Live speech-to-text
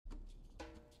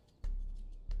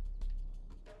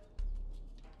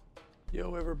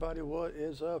Yo everybody, what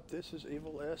is up? This is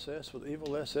Evil SS with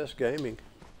Evil SS Gaming.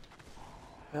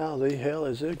 How the hell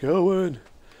is it going?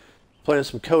 Playing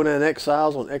some Conan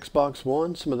Exiles on Xbox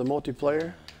One, some of the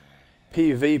multiplayer.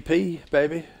 PvP,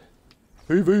 baby.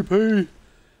 PvP!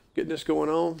 Getting this going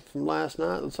on from last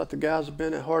night. Looks like the guys have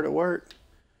been hard at work.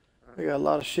 They got a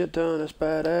lot of shit done. That's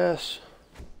badass.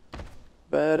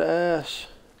 Badass.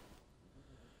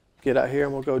 Get out here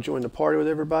and we'll go join the party with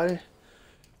everybody.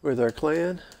 With our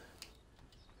clan.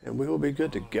 And we will be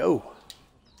good to go.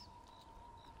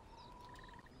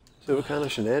 See what kind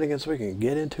of shenanigans we can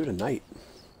get into tonight.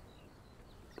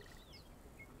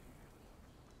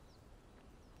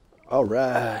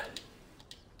 Alright.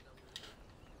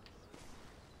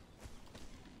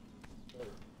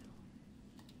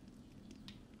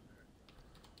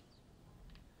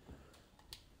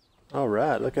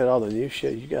 Alright, look at all the new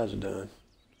shit you guys have done.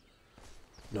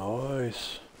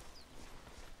 Nice.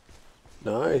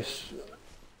 Nice.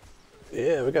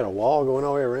 Yeah, we got a wall going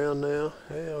all the way around now.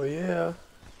 Hell yeah.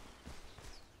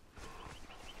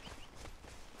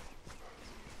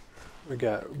 We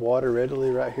got water readily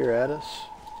right here at us.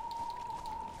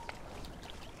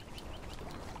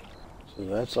 So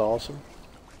that's awesome.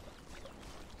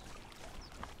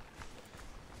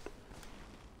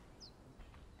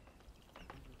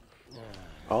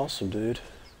 Awesome, dude.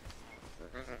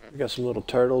 We got some little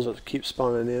turtles that keep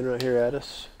spawning in right here at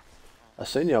us. I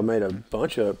seen y'all made a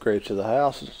bunch of upgrades to the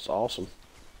house. It's awesome.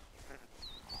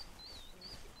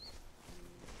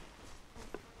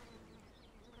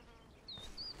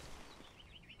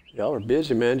 Y'all are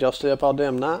busy, man. Y'all stay up all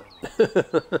damn night?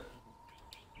 Nothing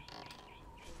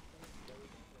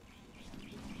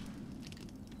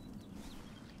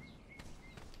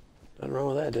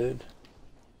wrong with that, dude.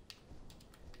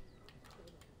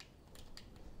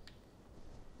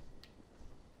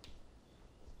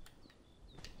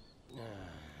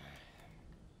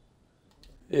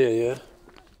 Yeah, yeah.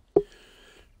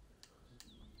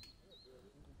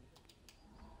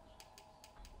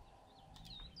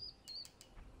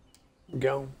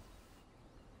 Gone.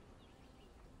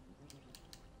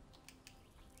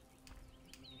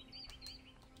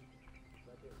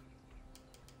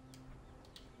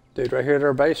 Dude, right here at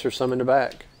our base, there's some in the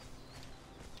back.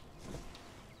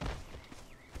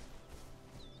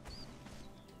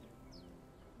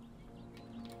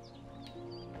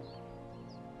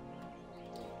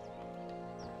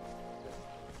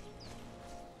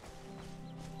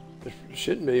 There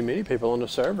shouldn't be many people on the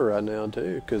server right now,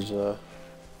 too, because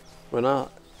when I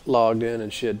logged in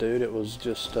and shit, dude, it was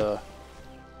just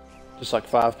like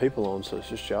 5 people on, so it's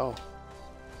just y'all.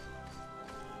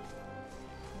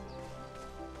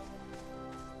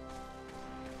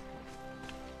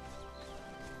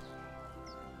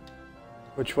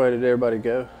 Which way did everybody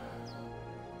go?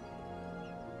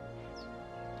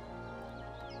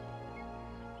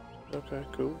 Okay,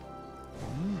 cool.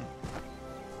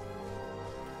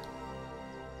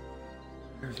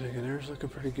 Everything in there's looking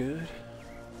pretty good.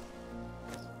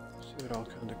 See what all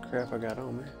kind of crap I got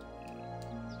on me.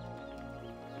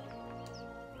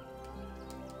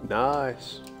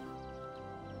 Nice.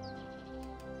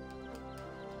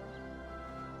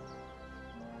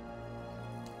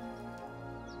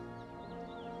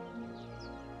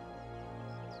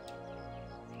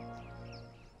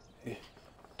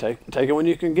 Take it when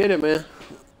you can get it, man.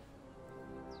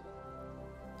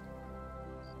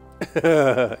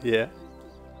 Yeah.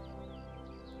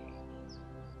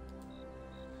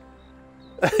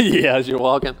 Yeah, as you're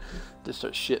walking, just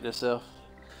start shitting itself.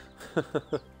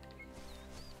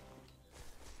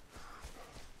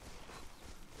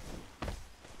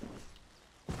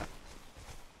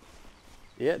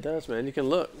 Yeah, it does, man. You can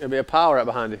look. There'll be a pile right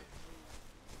behind you.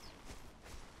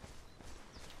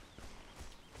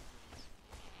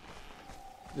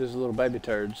 There's little baby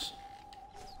turds.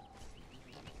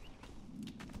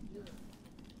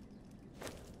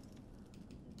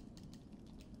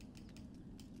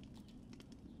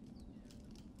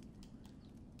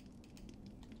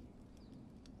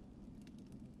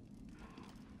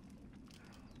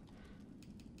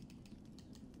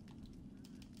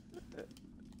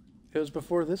 It was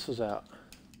before this was out.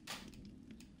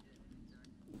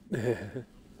 Yeah,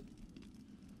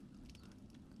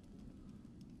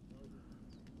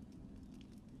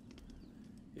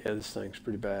 this thing's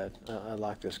pretty bad. I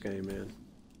like this game, man.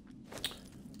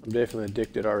 I'm definitely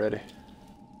addicted already.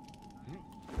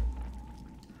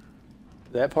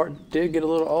 That part did get a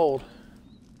little old.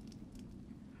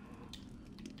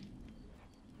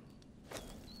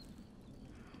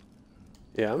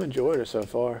 Yeah, I'm enjoying it so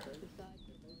far.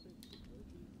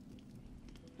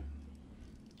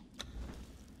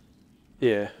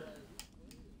 Yeah.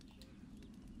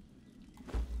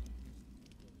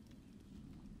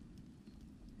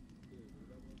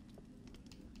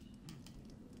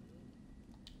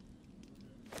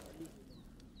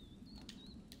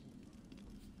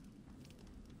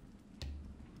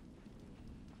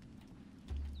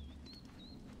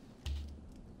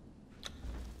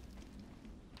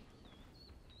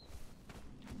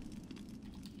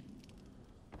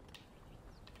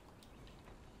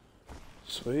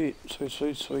 Sweet, sweet,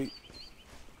 sweet, sweet.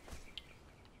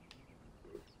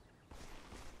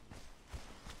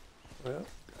 Well,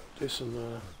 do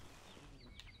some,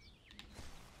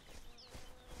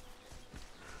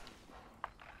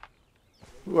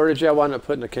 where did y'all wind up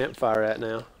putting the campfire at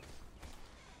now?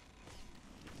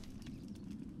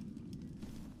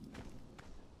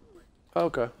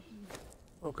 Okay.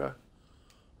 Okay.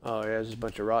 Oh yeah, there's a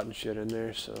bunch of rotten shit in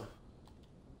there, so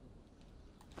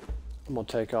I'm gonna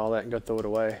take all that and go throw it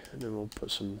away, and then we'll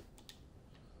put some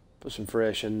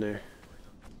fresh in there.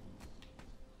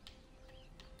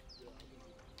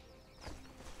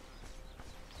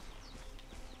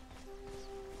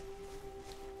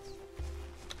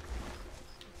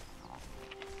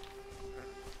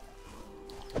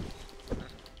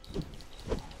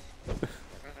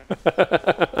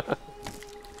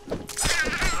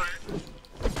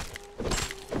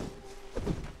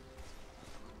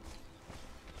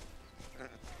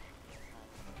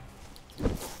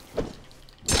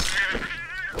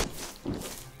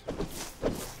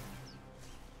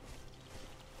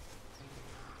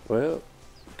 Well,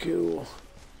 cool.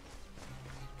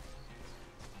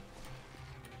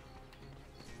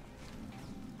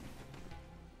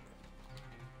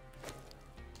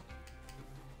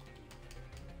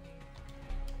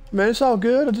 Man, it's all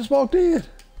good. I just walked in.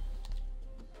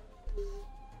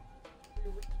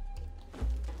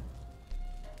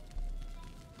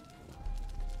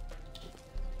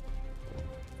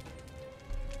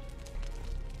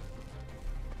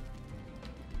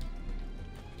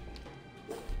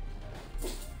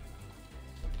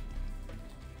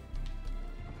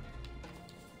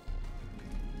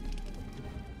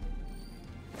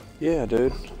 Yeah,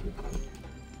 dude.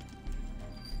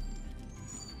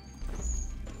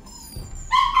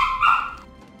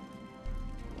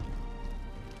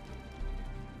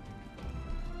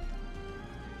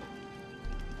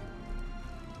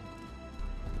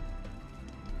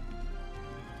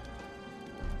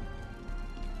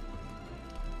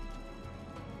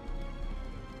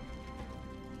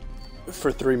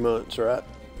 For 3 months, right?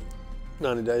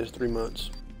 90 days, 3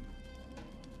 months.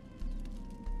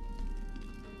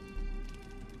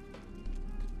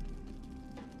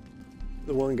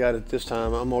 The one got it this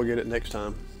time. I'm gonna get it next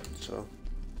time. So.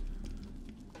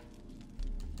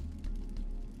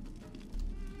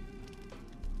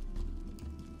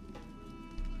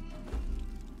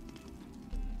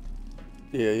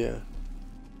 Yeah, yeah.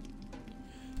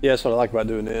 Yeah, that's what I like about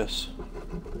doing this.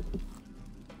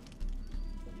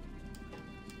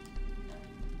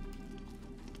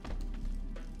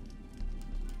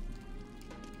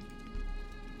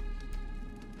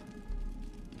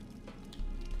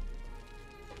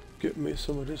 Get me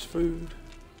some of this food.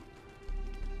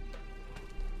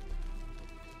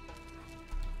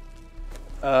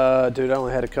 Dude, I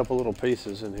only had a couple little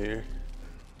pieces in here.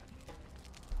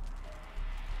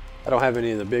 I don't have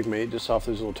any of the big meat, just off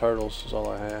these little turtles is all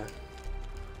I had.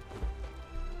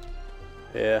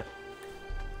 Yeah.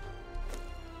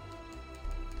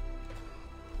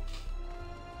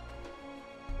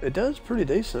 It does pretty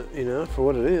decent, you know, for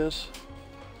what it is.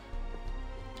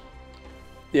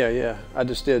 Yeah, yeah, I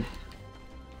just did.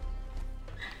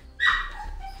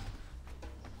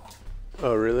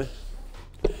 Oh, really?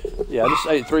 Yeah, I just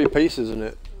ate 3 pieces and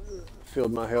it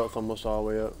filled my health almost all the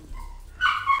way up.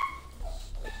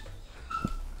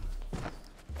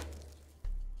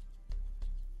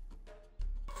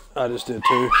 I just did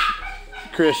 2.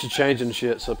 Chris is changing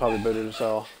shit, so probably booted us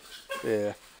all.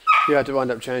 Yeah. You have to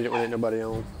wind up changing it when ain't nobody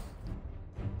on.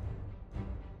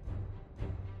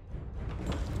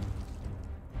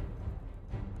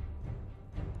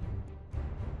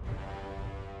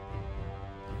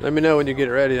 Let me know when you get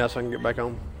it ready so I can get back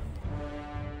on.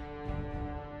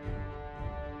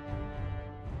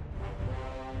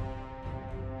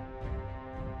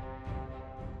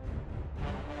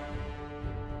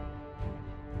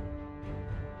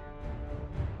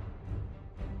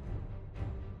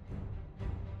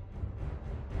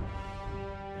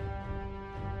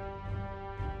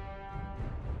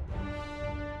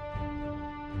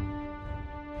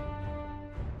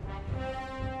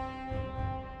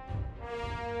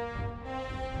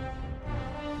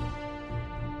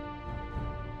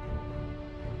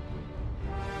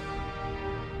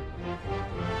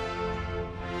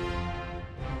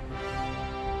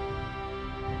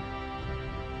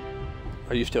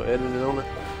 Are you still editing on it?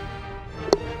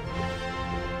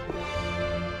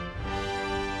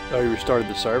 Oh, you restarted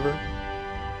the server?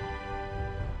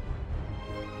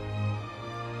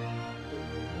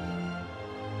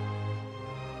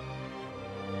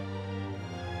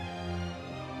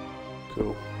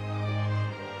 Cool.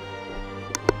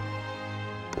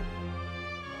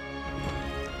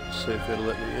 see if it'll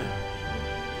let me in.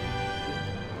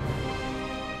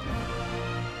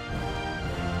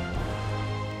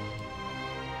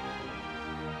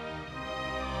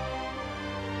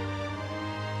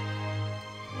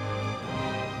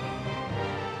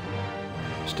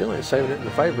 Still ain't saving it in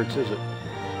the favorites, is it?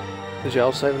 Is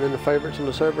y'all saving in the favorites on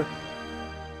the server?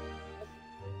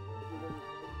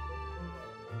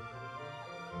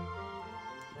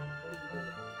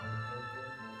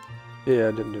 Yeah,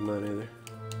 I didn't do mine either.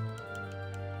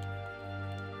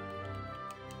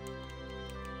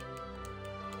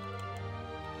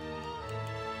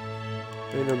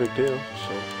 Ain't no big deal,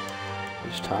 so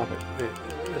just type it.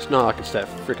 It's not like it's that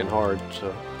freaking hard,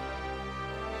 so.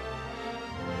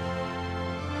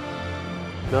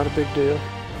 Not a big deal.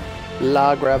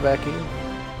 Log right back in.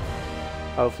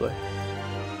 Hopefully.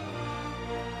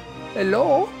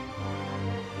 Hello?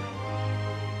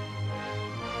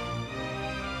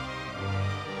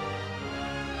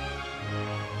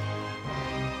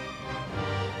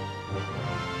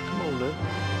 Come on now.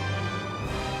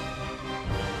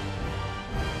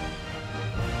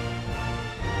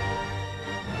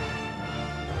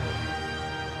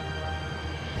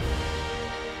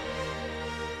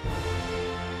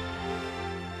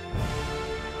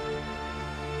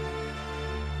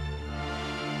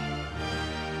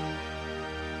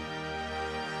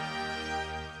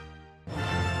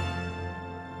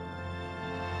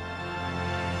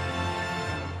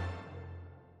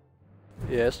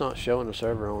 Yeah, it's not showing the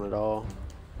server on at all.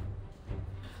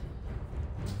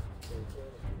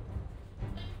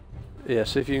 Yeah,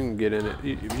 see if you can get in it.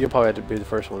 You'll probably have to be the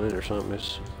first one in or something.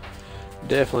 It's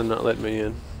definitely not letting me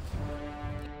in.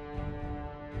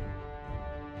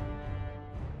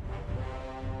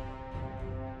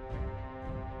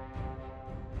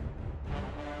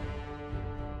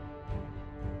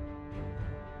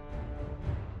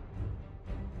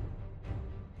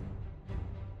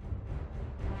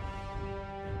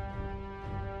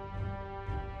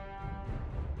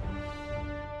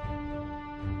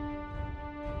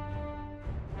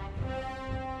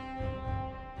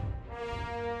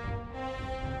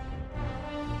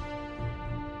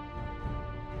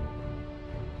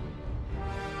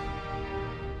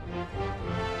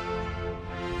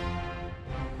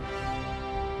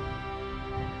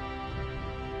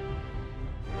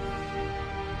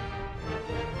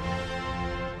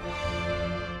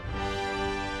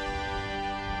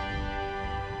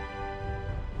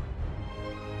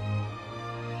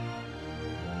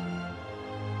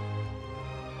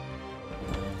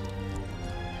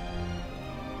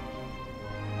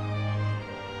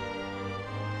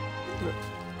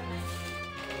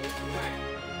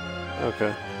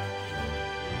 Okay.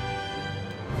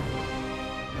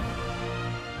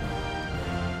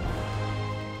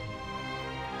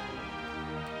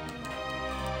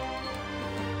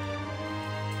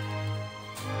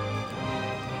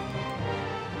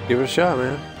 Give it a shot,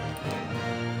 man.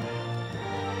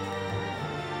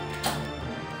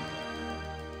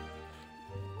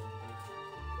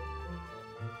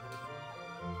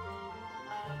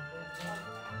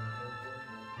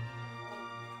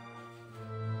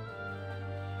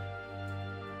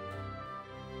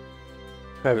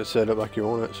 Have it set up like you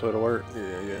want it so it'll work.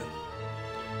 Yeah.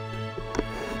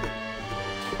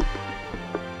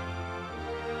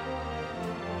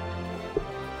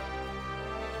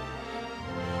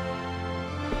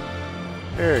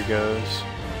 There it goes.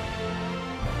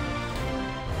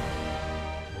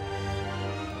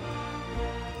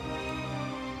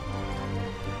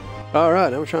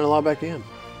 Alright, now we're trying to log back in.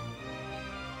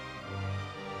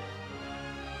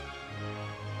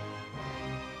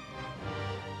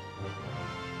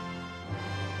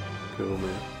 Cool,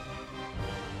 man.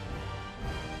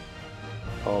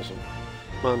 Awesome.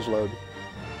 Mine's loaded.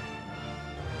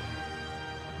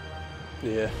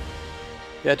 Yeah.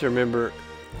 You have to remember,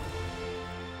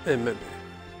 and maybe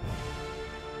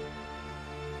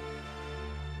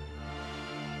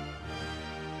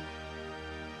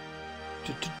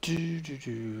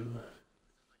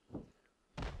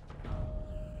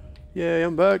yeah,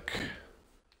 I'm back.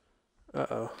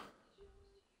 Uh-oh.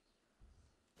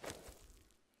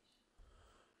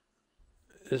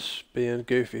 It's being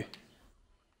goofy.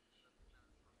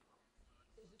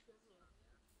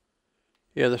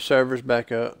 Yeah, the server's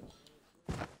back up.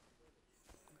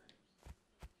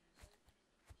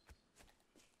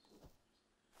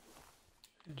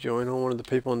 Join on one of the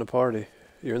people in the party.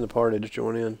 You're in the party, just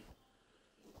join in.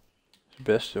 It's the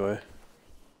best way.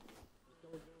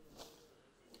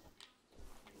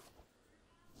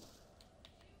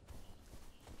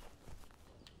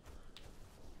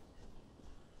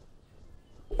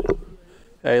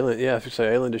 Alien, yeah, if you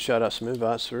say Alien just shot out some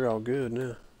invites, so we're all good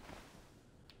now.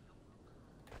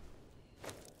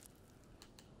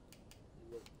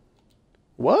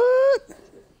 What?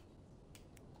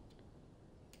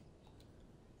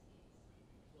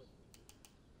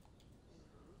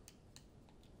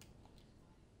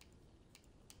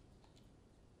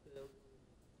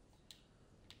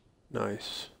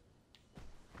 Nice.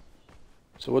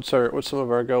 So what's some of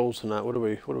our goals tonight? What are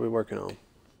we working on?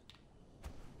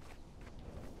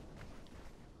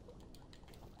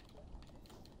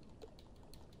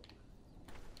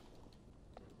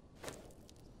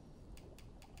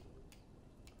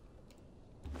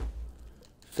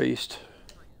 Feast.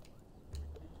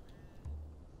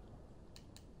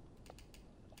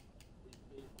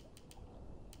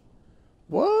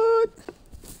 What?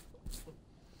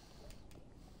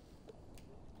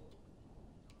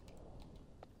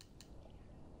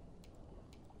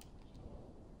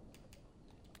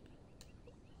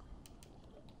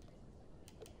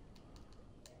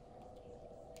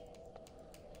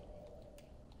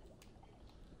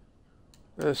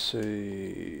 Let's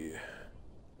see.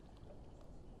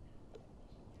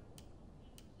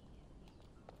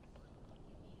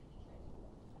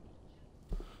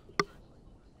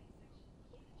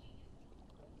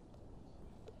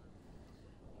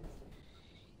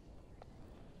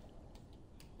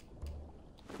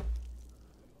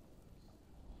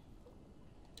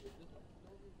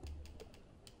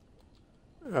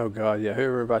 Oh god, yeah,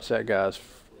 whoever invites that guy is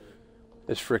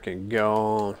freaking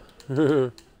gone.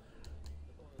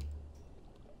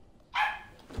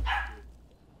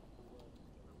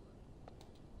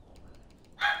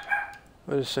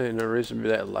 I just ain't no reason to be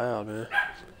that loud, man.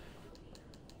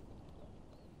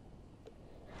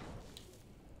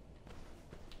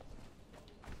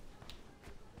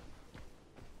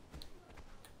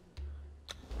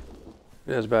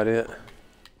 That's about it.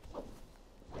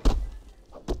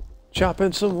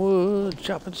 Chopping some wood,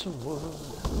 chopping some wood.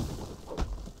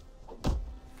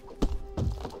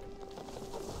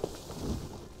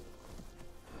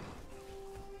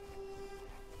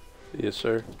 Yes,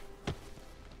 sir.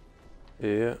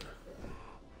 Yeah.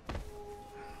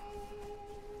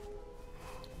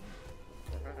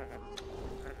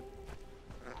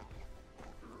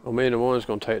 Well, me and the one's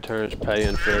gonna take turns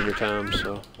paying for every time,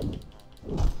 so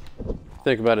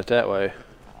think about it that way.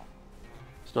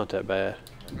 It's not that bad.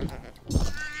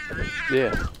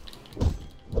 Yeah.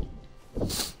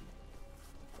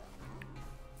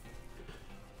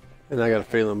 And I got a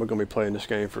feeling we're gonna be playing this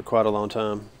game for quite a long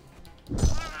time.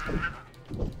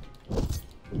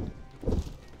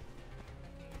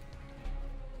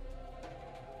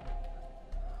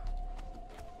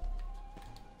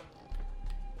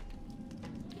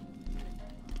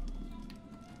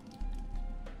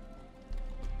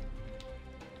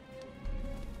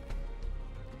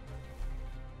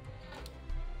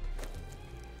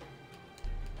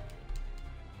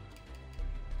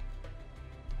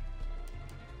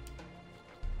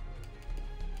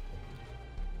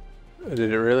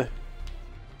 Did it really?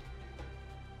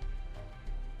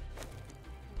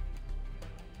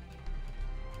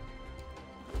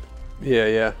 Yeah,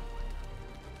 yeah.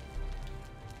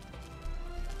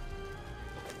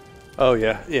 Oh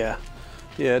yeah, yeah.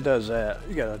 Yeah, it does that.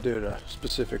 You gotta do it a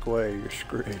specific way, you're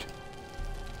screwed.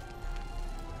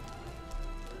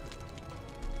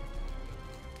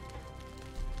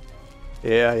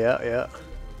 Yeah, yeah, yeah.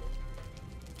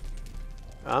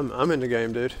 I'm in the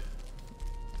game, dude.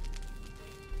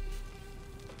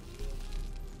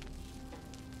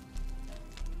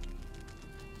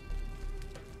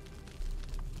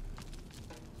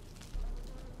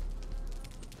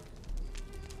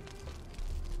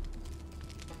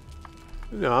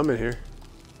 No, I'm in here.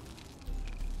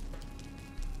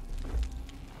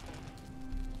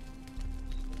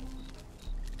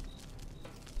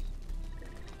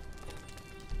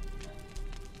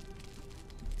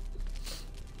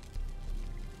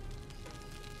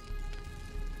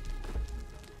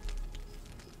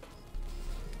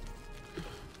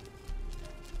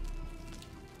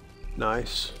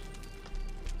 Nice.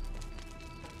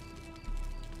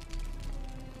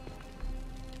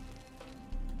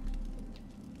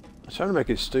 I'm trying to make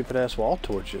these stupid ass wall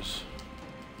torches.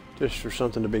 Just for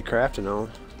something to be crafting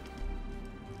on.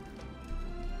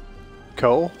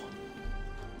 Coal?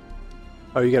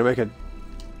 Oh, you gotta make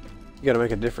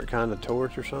a different kind of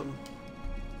torch or something?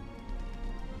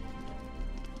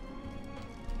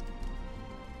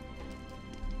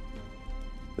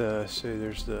 Let's see,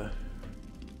 there's the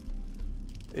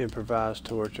improvised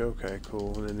torch. Okay,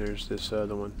 cool. And then there's this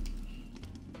other one.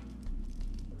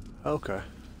 Okay.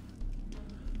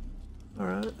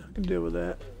 Alright, I can deal with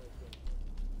that.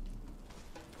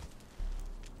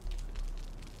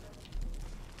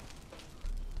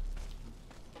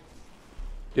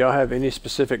 Do y'all have any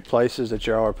specific places that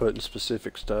y'all are putting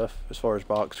specific stuff as far as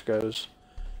box goes?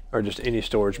 Or just any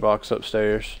storage box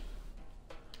upstairs?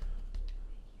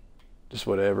 Just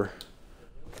whatever.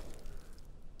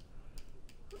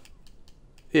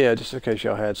 Yeah, just in case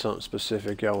y'all had something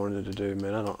specific y'all wanted to do,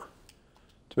 man.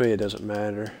 To me it doesn't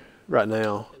matter right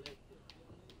now.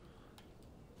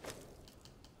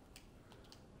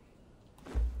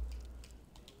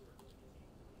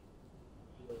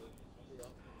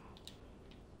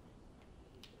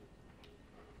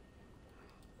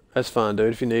 That's fine,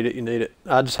 dude. If you need it, you need it.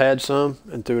 I just had some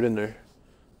and threw it in there.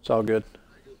 It's all good.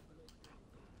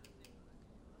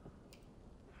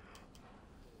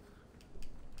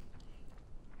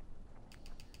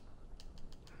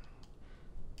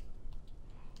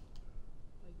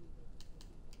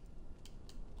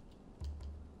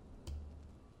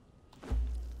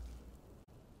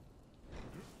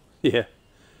 Yeah.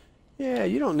 Yeah,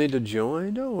 you don't need to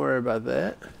join. Don't worry about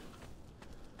that.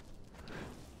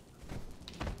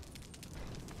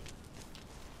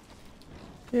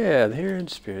 Yeah, the Hearing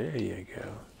Spirit. There you go.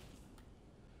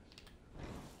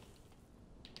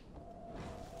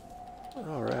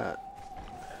 Alright.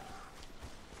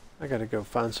 I gotta go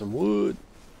find some wood.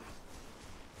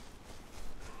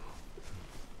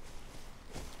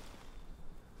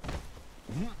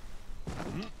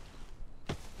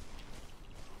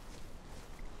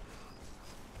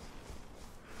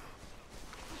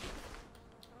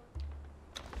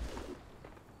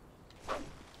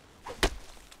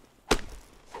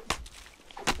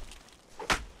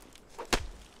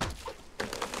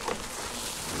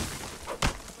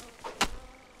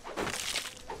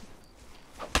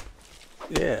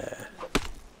 Yeah.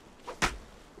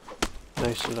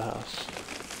 Nice little house.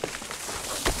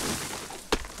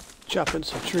 Chopping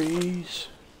some trees.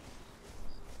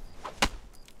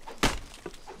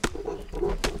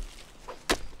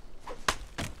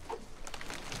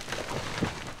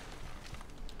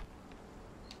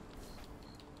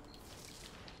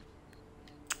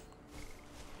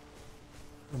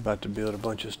 I'm about to build a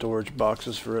bunch of storage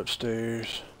boxes for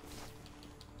upstairs.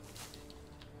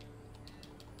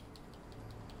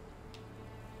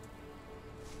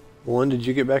 One, did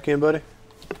you get back in, buddy?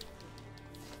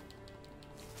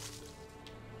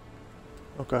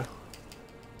 Okay.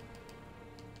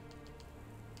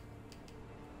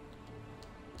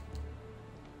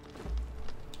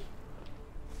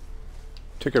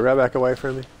 Took it right back away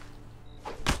from me.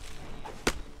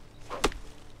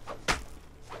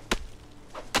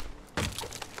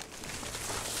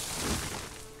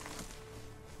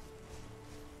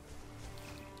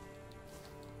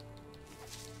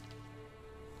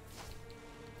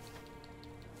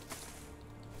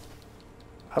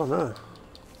 I don't know.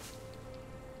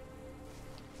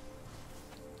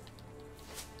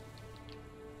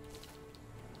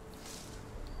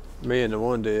 Me and the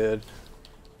one did.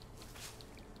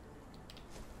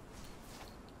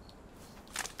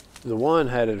 The one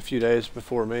had it a few days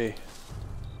before me.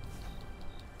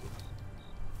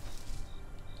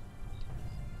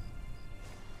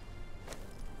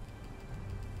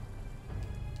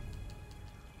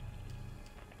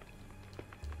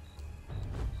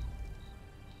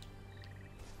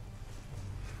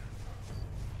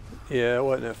 Yeah, it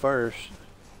wasn't at first.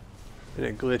 And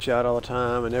it glitch out all the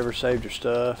time and never saved your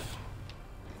stuff.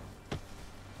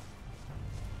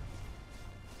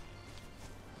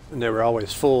 And they were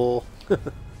always full.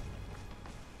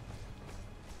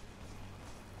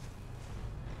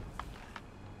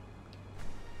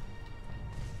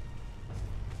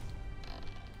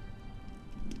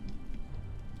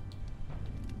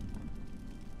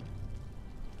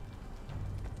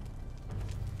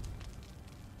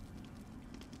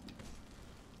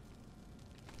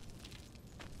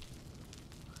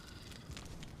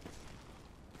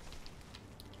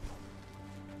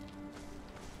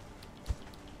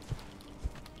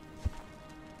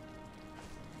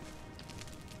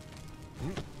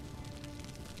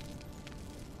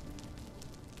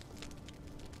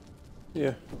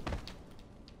 Yeah.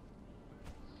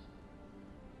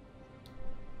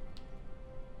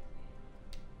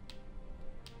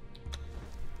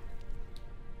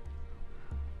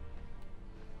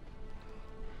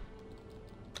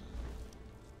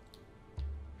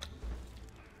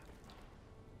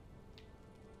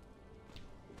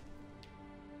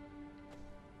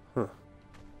 Huh.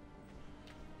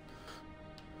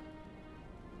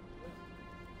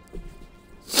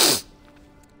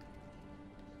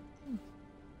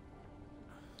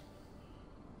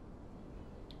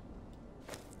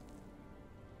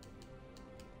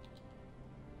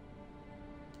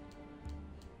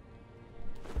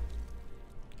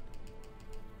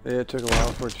 Yeah, it took a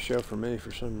while for it to show for me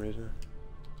for some reason.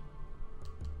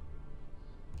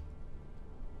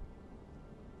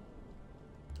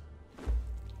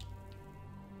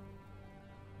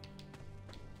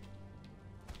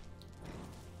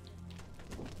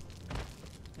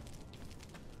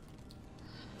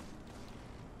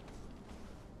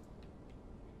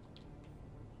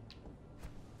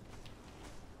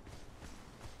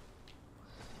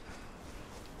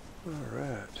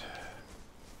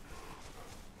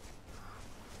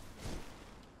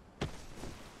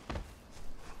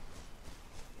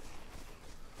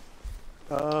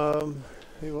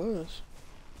 he was.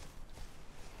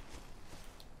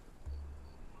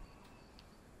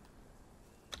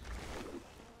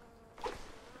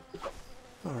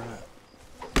 All right.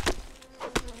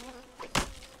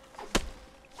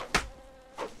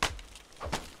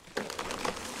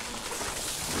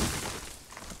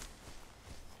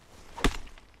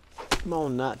 Come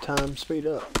on, nighttime, speed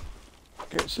up.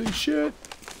 Can't see shit.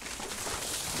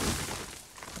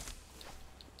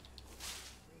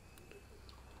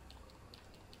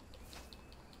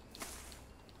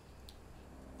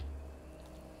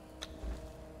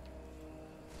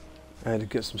 I had to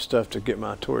get some stuff to get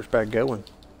my torch back going.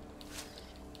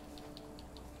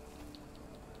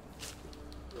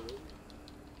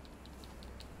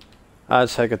 I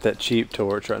just heck at that cheap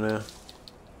torch right now.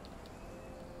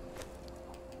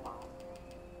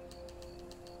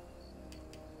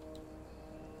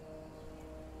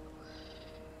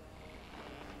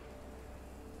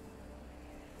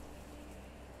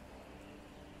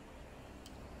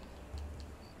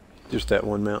 Just that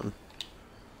one mountain.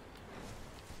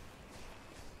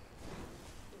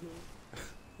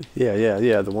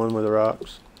 Yeah, the one with the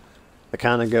rocks. It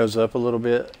kind of goes up a little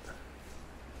bit.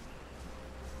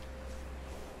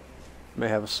 May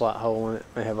have a slight hole in it,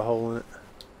 may have a hole in it.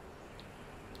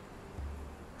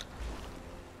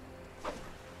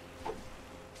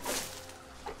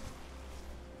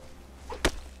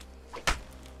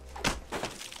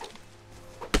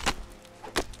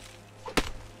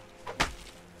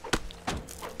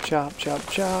 Chop, chop,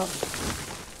 chop.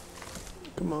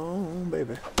 Come on,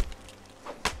 baby.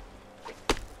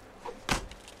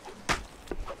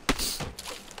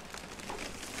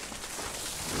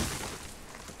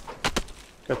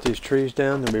 Got these trees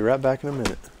down, they'll be right back in a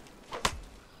minute.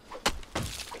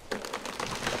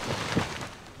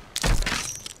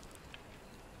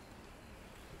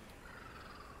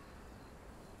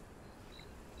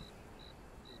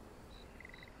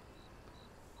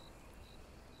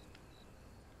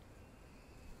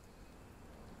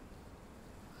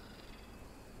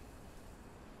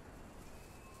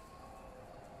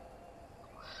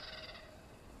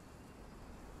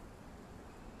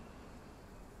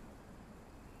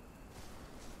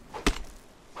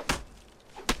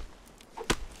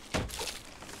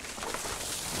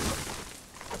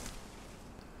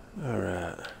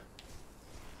 Alright.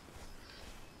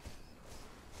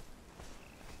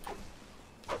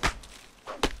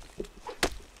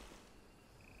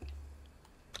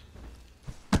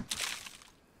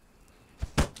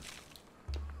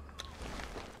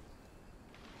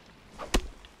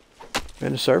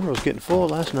 Man, the server was getting full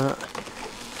last night.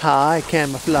 Hi,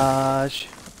 camouflage.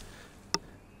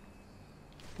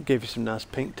 Gave you some nice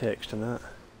pink text tonight.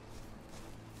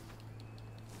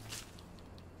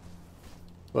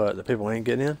 What, the people ain't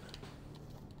getting in?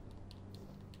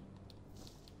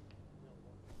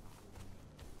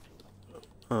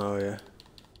 Oh yeah.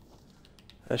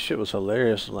 That shit was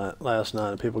hilarious last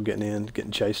night, people getting in,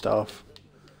 getting chased off.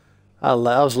 I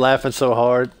was laughing so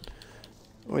hard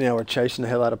when y'all were chasing the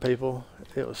hell out of people.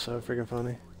 It was so freaking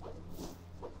funny.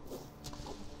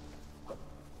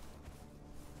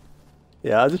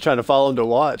 Yeah, I was just trying to follow them to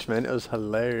watch, man. It was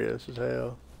hilarious as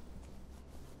hell.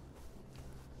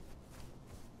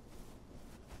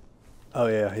 Oh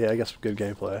yeah, I got some good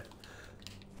gameplay.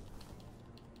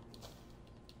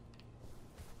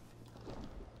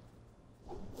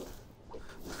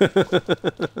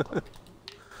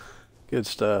 Good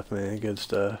stuff, man, good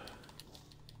stuff.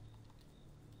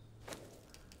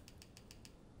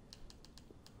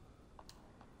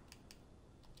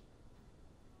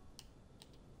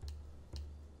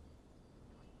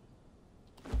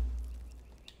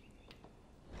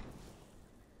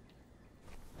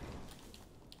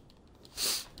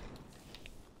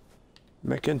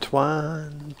 Making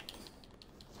twine.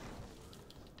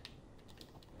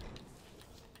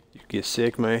 You get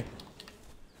sick, man.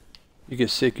 You get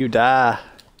sick, you die.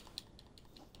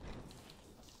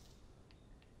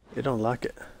 You don't like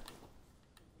it.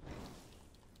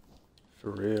 For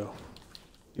real.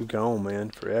 You gone, man,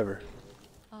 forever.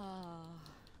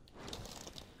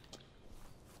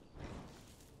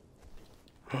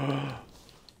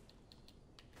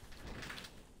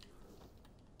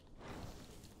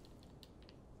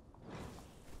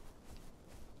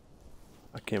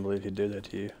 I can't believe he'd do that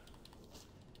to you.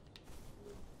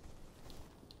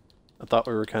 I thought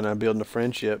we were kind of building a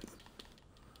friendship.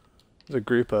 There's a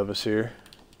group of us here.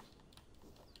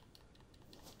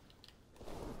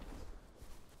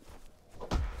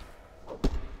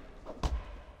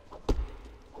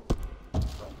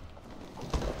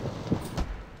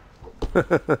 Who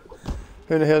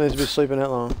in the hell needs to be sleeping that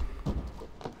long?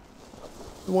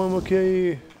 The one will kill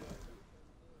you.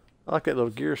 I like that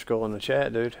little gear skull in the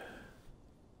chat, dude.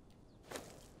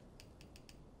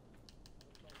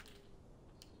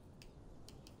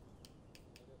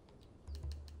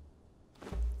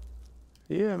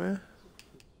 Yeah, man.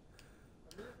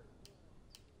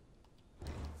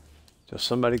 Till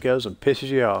somebody goes and pisses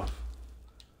you off.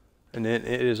 And then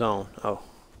it is on. Oh.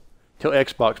 Till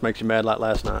Xbox makes you mad like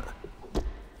last night.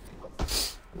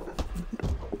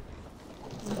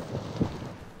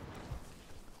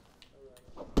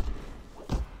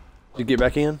 Did you get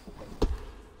back in?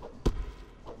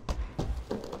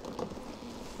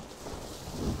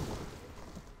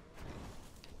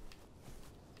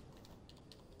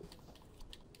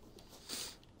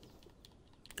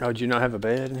 Oh, did you not have a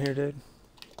bed in here, dude?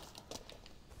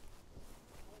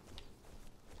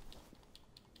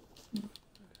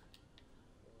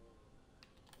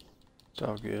 It's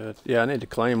all good. Yeah, I need to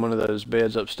claim one of those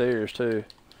beds upstairs, too.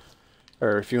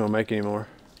 Or if you want to make any more.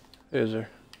 Is there?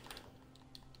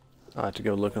 I'll have to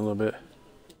go look in a little bit.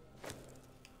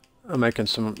 I'm making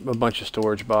a bunch of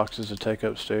storage boxes to take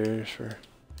upstairs for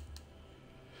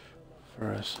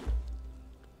us.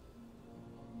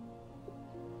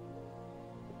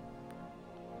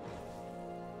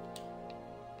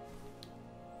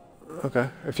 Okay.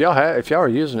 If y'all are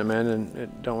using it, man, then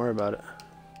don't worry about it.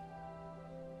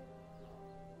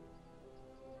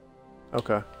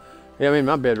 Okay. Yeah, I mean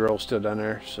my bedroll's still down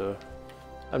there, so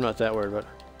I'm not that worried about it.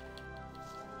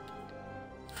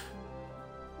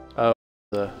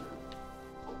 Oh,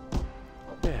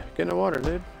 yeah, get in the water,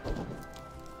 dude.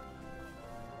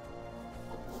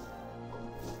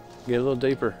 Get a little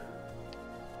deeper.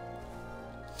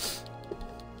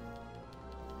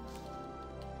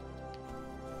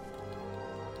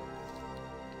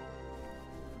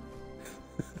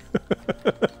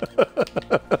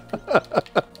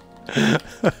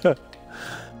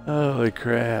 Holy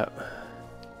crap.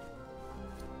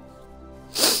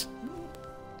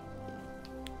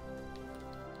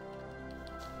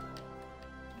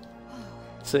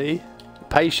 See?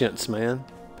 Patience, man.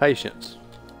 Patience.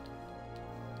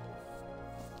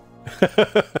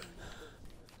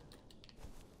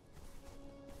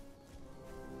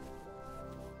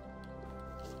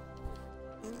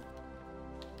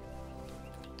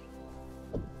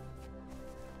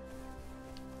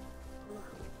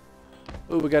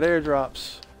 Ooh, we got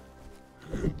airdrops.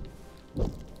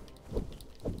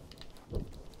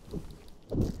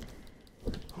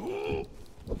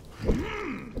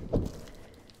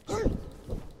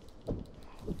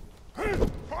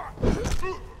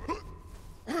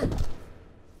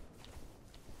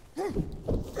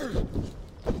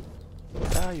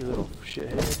 Ah, you little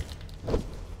shithead.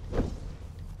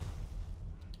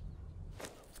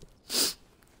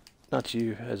 Not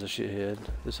you as a shithead,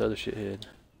 this other shithead.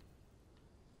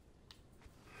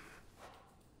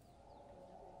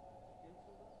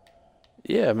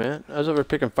 Yeah, man. I was over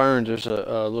picking ferns. There's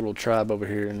a little tribe over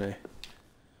here, and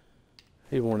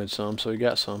he wanted some, so he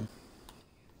got some.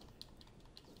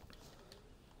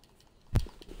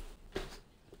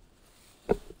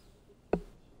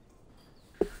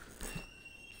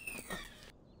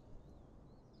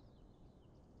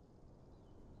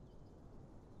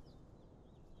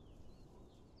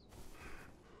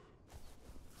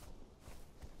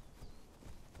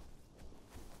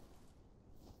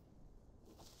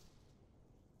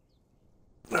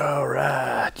 All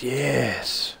right,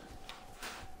 yes.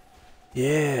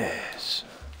 Yes.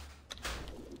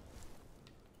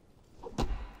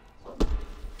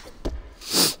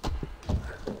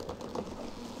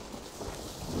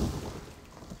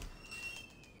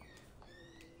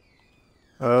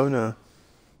 Oh no.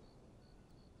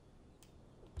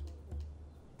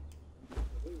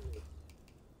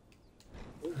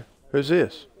 Who's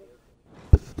this?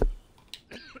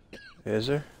 Is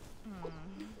there?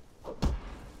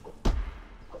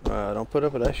 Don't put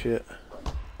up with that shit.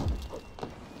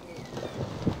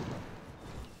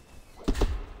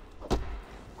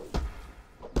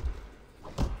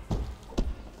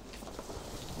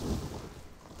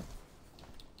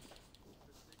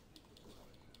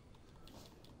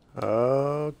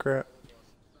 Oh crap.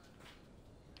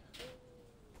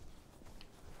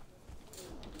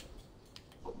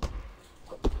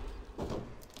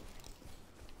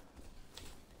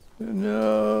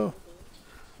 No.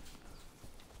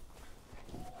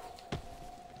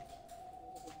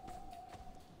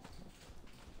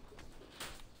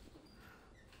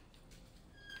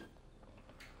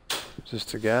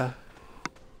 Just a guy.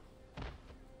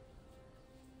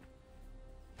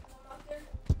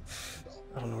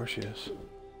 I don't know where she is.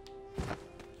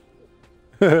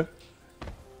 What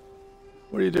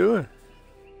are you doing,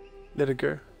 little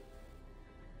girl?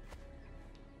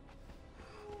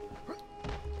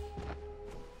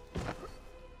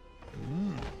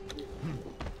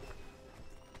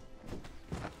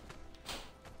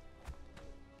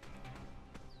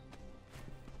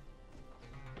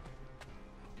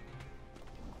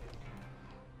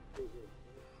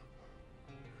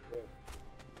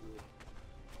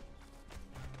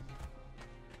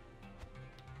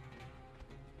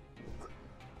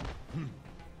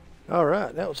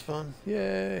 Alright, that was fun.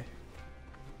 Yay.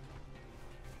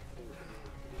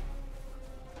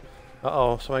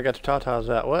 Uh-oh, somebody got the tatas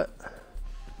out. What?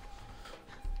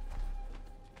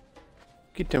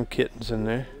 Get them kittens in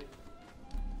there.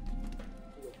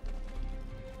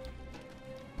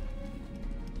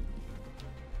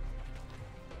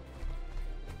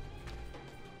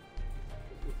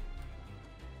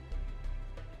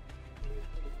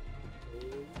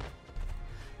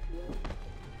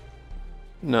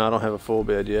 No, I don't have a full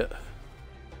bed yet.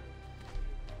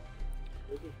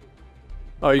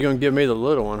 Oh, you're gonna give me the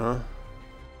little one, huh?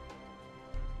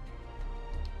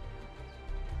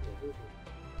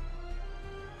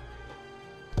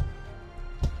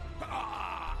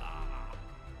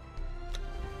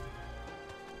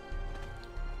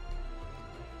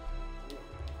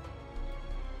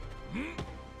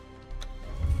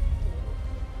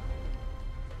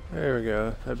 There we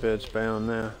go. That bed's bound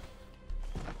now.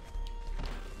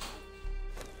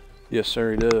 Yes,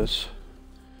 sir, he does.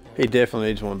 He definitely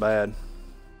needs one bad.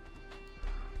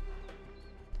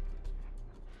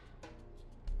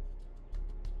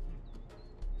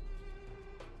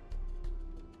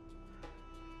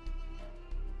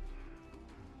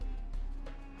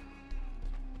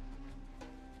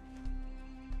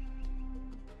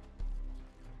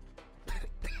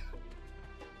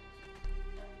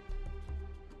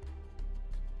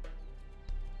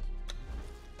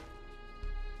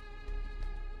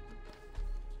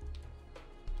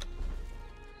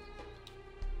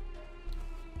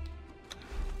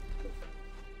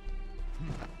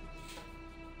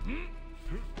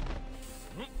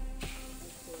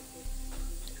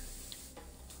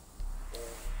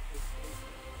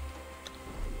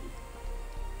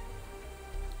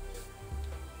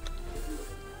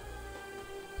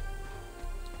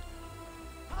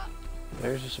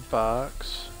 There's just a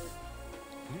box.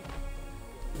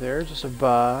 There's just a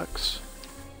box.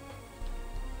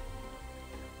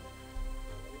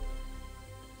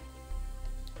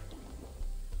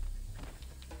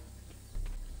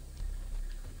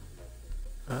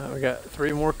 We got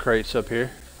 3 more crates up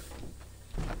here.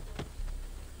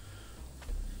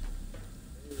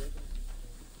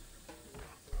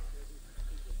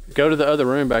 Go to the other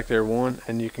room back there, one,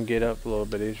 and you can get up a little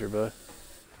bit easier, bud.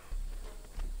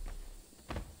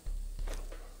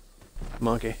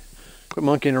 Monkey. Quit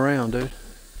monkeying around, dude.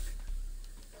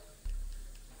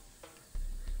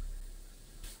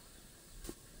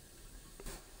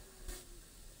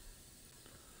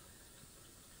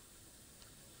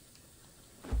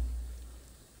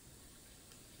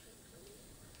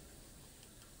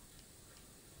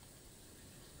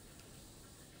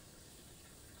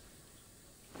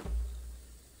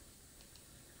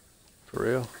 For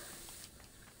real.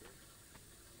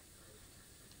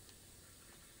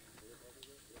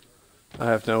 I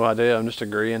have no idea, I'm just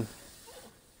agreeing.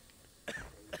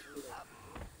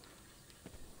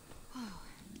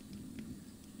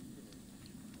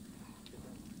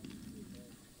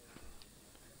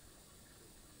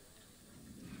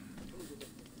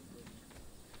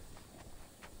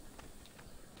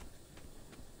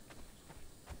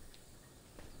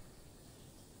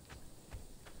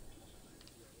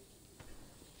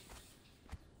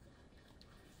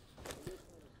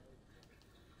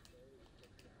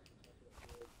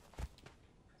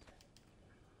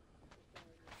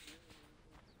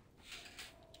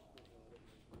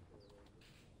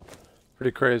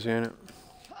 Pretty crazy, ain't it?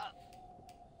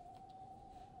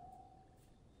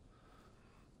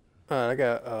 Alright, I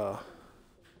got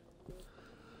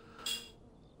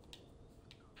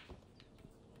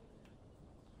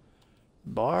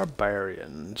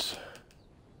barbarians.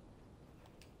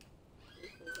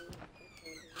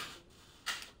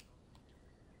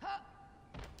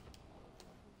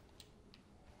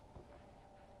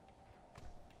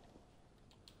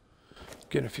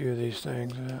 Get a few of these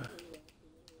things out.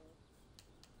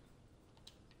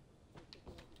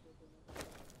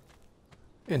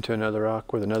 Into another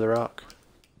rock with another rock.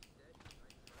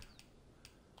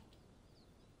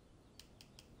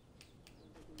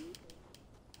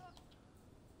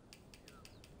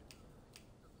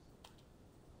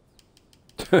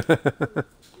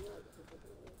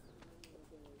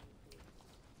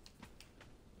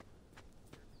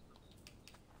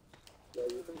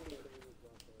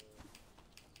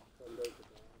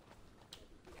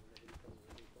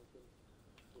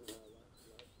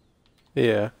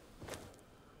 Yeah.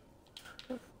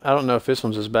 I don't know if this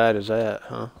one's as bad as that,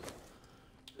 huh?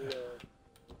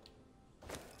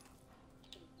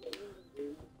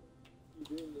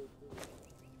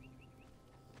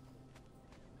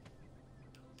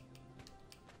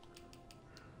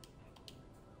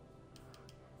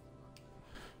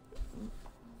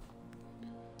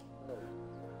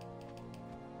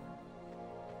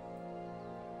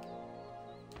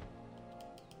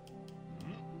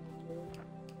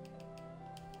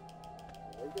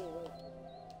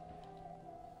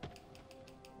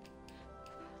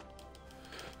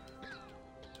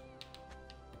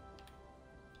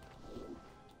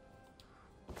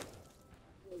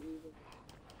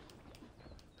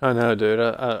 I know, dude.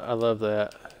 I love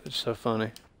that. It's so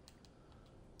funny.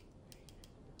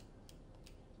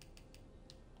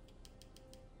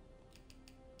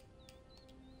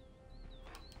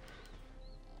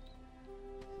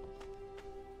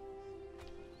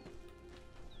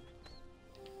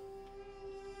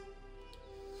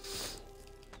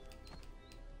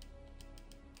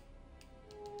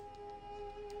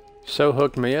 So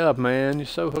hooked me up, man. You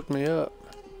so hooked me up.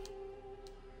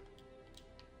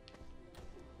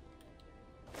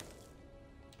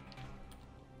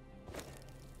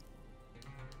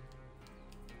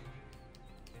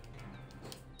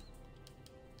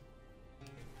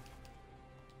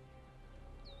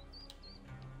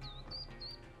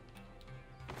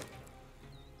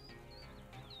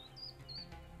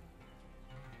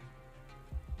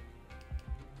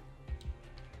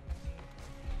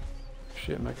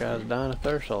 Shit, my guy's dying of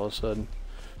thirst all of a sudden.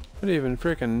 I didn't even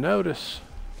freaking notice.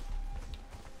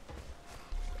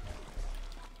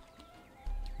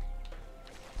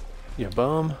 You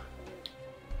bum.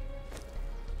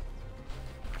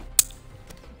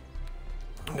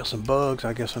 Got some bugs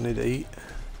I guess I need to eat.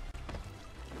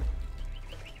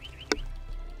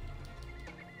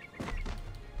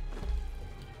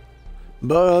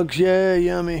 Bugs, yeah,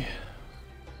 yummy.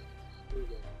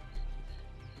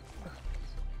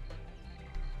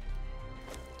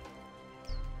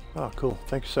 Oh, cool.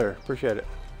 Thank you, sir. Appreciate it.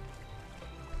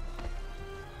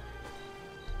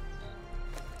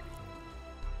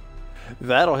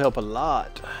 That'll help a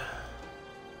lot.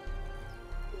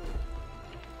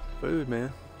 Food,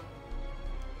 man.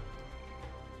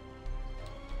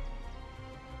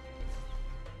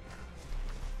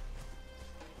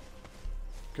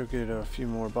 Go get a few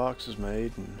more boxes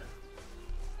made and...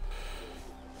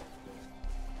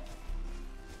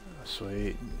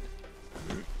 Sweet.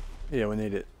 Yeah, we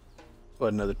need it.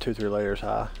 What, another 2-3 layers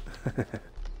high?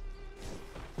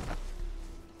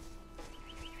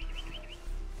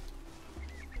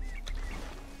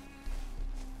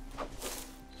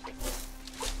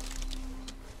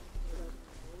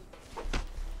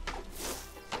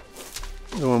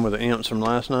 The one with the imps from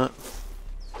last night.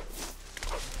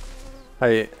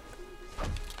 Hey,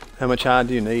 how much hide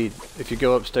do you need? If you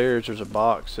go upstairs, there's a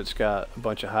box that's got a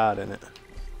bunch of hide in it.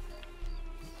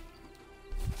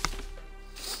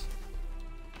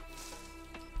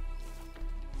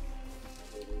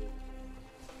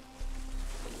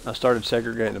 I started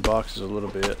segregating the boxes a little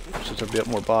bit, since there'll be up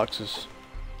more boxes.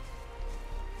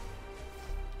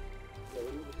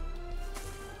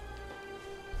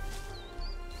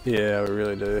 Yeah, we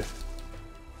really do.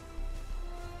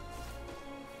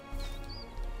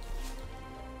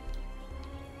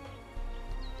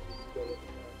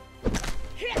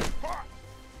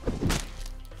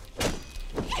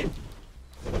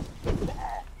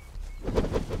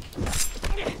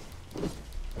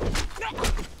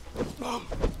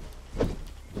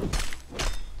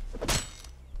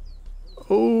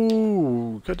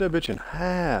 Oh, cut that bitch in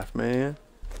half, man.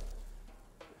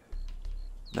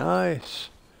 Nice.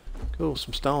 Cool,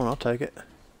 some stone, I'll take it.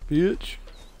 Bitch.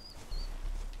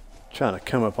 Trying to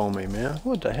come up on me, man.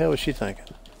 What the hell was she thinking?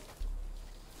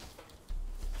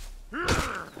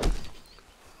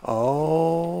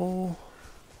 Oh.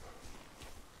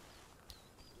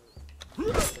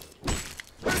 Yeah,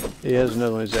 there's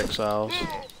another one of his exiles.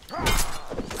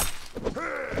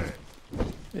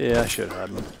 Yeah, I should have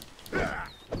him.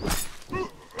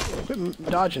 Quit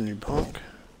dodging, you punk.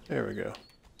 There we go.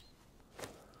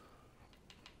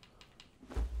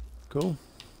 Cool.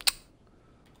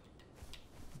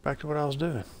 Back to what I was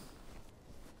doing.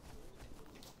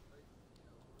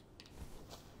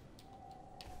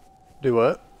 Do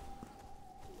what?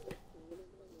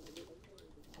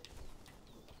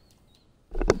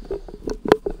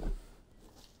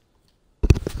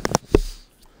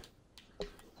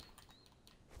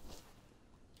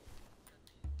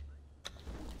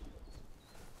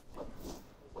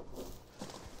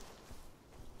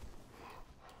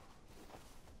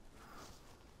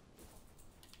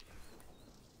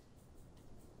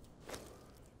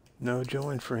 No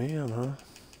join for him, huh?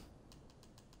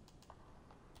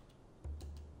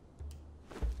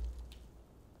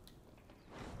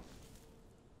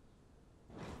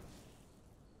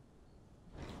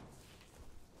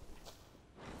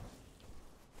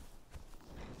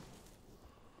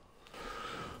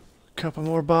 Couple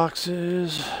more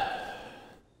boxes.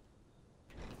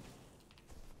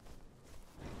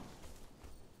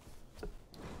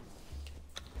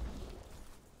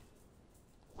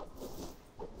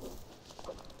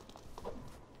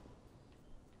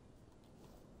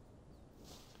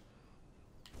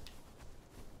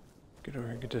 Get over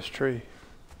here and get this tree.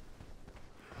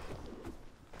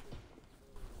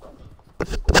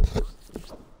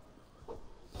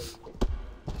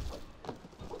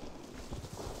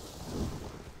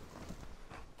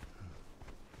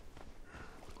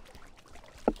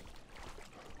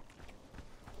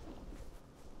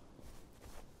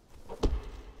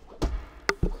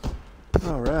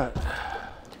 Alright.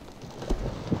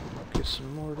 Get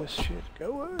some more of this shit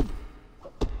going.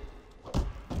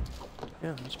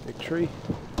 Yeah, that's a big tree.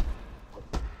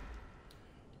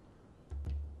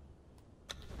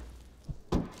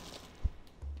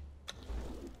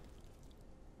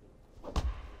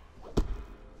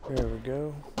 There we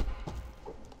go.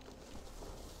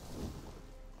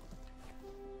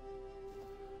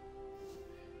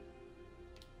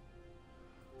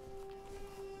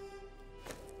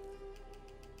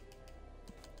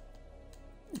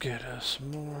 Get us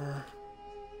some more.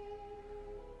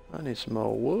 I need some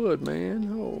more wood, man.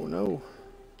 Oh no.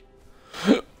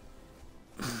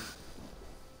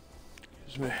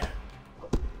 Excuse me.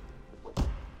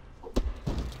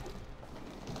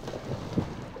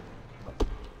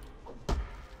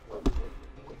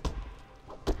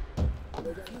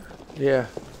 Yeah.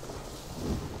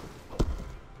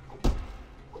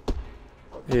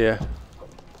 Yeah.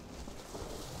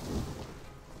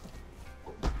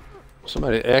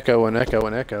 Somebody echoing.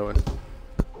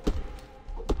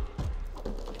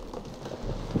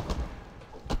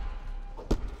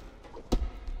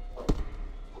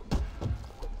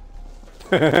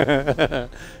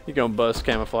 You gonna bust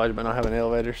camouflage by not having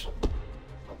elevators?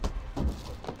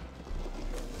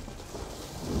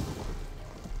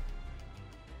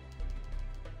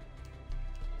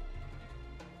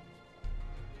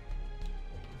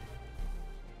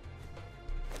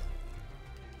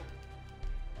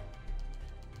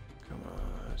 Come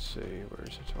on, let's see,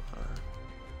 where's the time?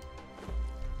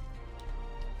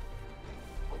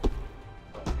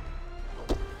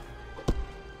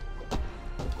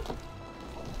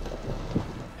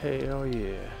 Hell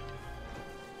yeah.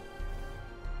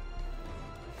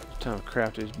 It's time to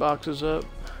craft these boxes up,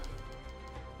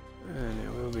 and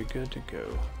it will be good to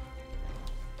go.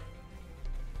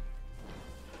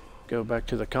 Go back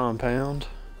to the compound.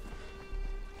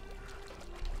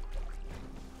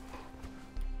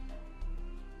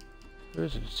 Who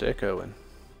is it? It's echoing.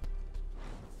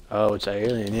 Oh, it's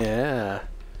Alien, yeah.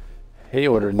 He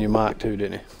ordered a new mic too,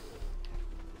 didn't he?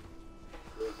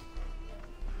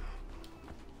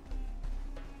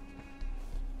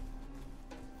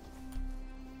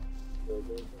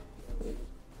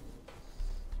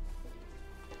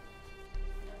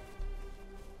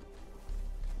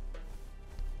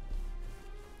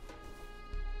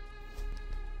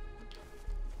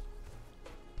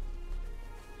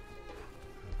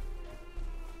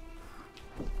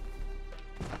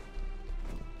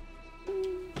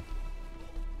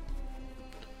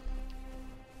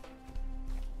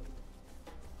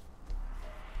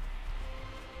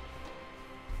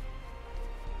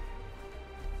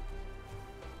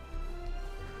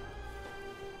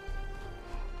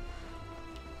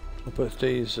 I'll put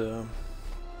these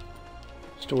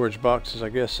storage boxes, I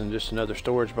guess, in just another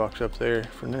storage box up there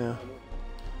for now.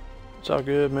 It's all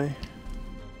good, man.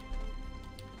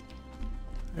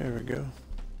 There we go.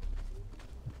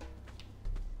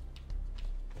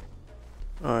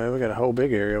 Alright, we got a whole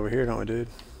big area over here, don't we, dude?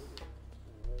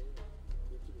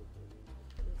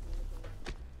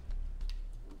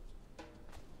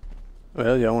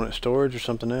 Well, y'all want it storage or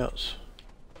something else?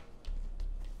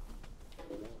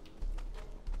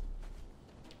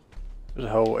 There's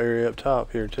a whole area up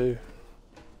top here too.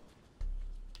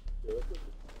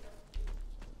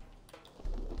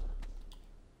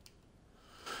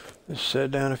 Let's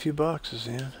set down a few boxes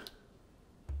in.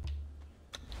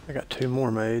 I got 2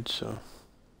 more made, so.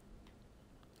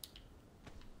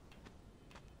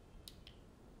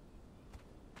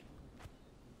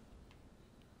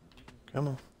 Come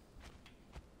on.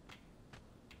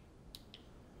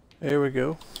 There we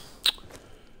go.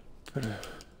 Put a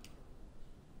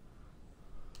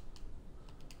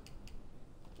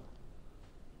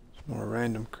more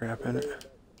random crap in it.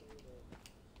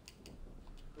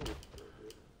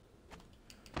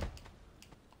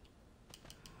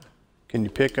 Can you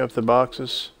pick up the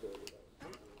boxes?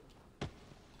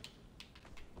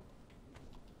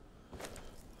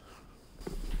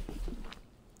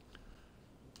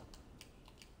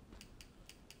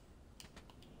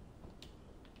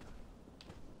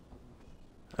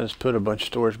 I just put a bunch of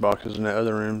storage boxes in the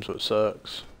other rooms, what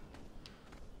sucks.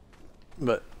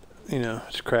 But, you know,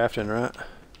 it's crafting, right?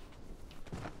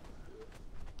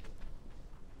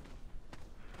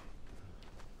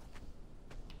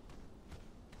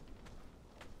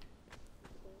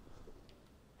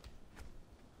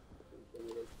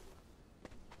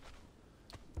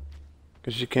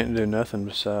 Because you can't do nothing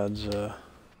besides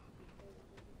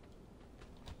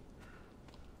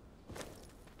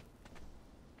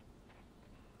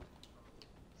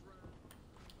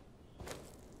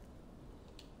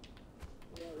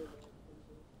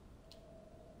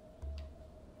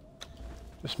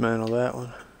Dismantle that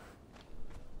one.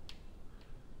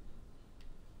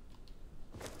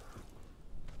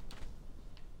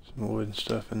 Some wood and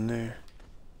stuff in there.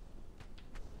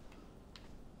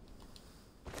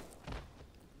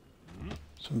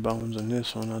 Some bones in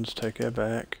this one, I'll just take that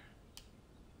back.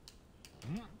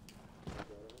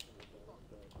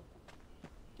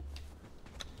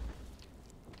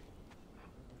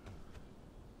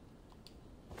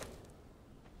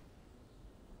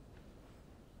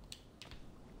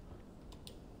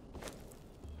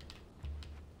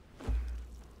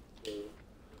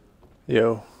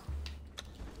 Yo.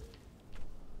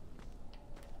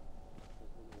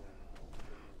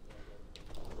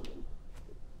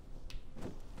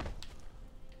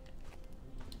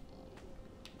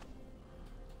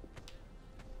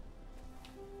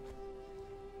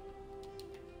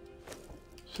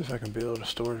 See if I can build a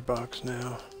storage box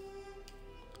now.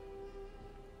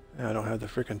 I don't have the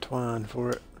freaking twine for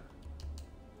it.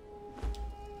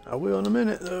 I will in a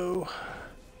minute though.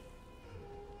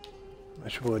 How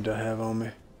much wood do I have on me?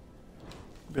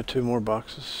 Got 2 more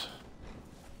boxes.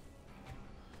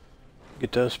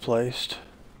 Get those placed.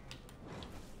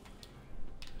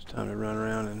 It's time to run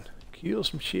around and kill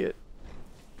some shit.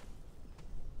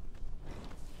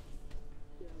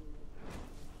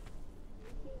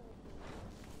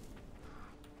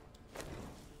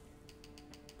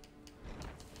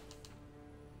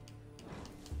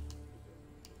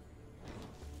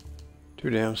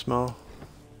 Too damn small.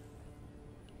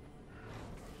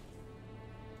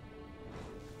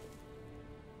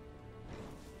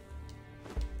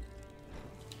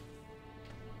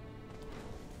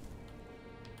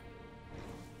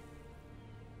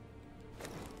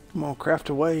 Come on, craft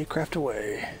away, craft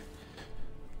away.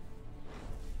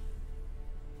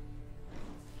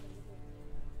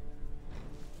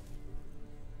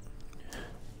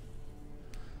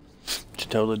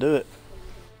 Should totally do it.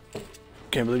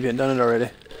 Can't believe you hadn't done it already.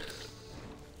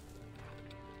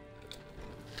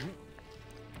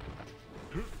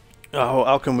 Oh,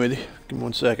 I'll come with you. Give me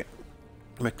 1 second.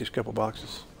 Make these couple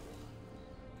boxes.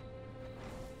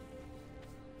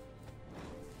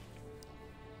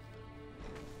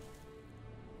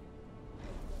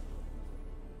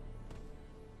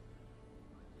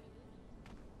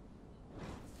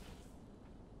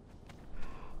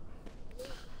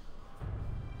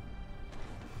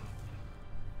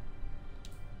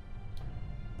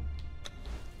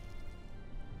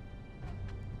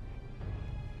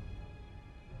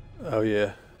 Oh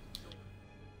yeah.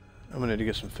 I'm gonna need to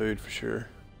get some food for sure.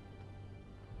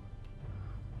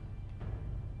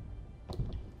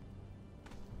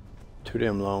 Too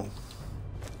damn long.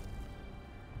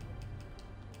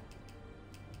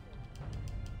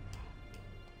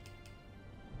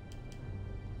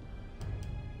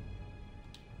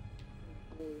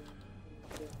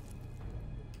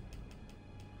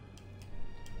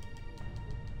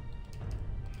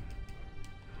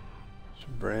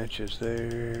 Branches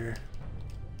there.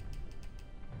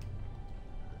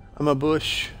 I'm a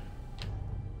bush.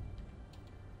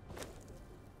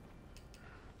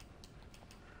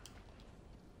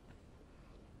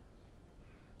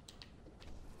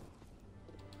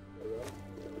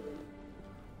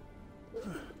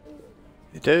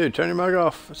 Hey, dude, turn your mic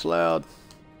off. It's loud.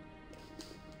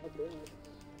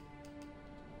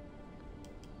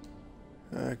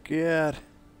 Oh, God.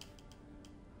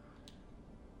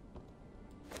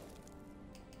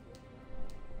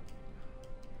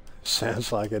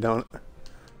 Sounds like it, don't it?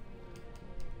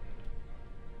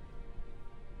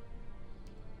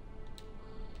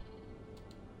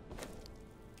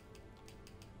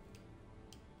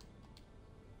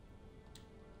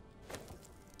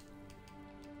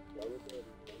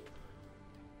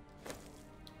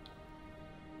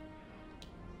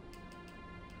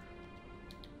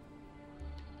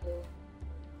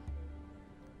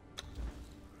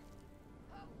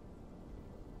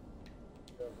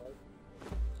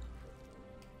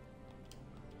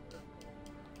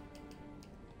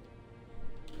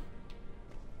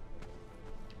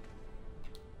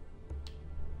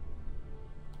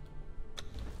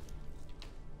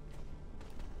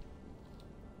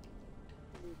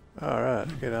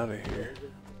 Alright, get out of here.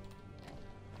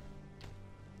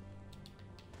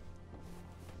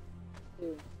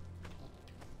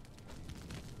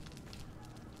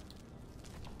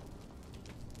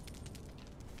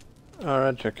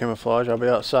 Alright, your camouflage. I'll be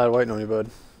outside waiting on you,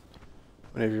 bud.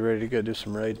 Whenever you're ready to go do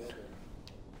some raiding.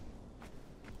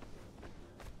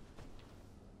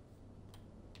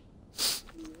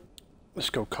 Let's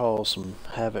go cause some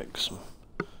havoc, some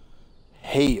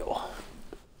hell.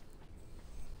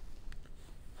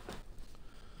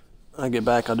 When I get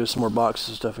back, I'll do some more boxes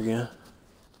and stuff again.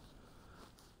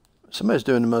 Somebody's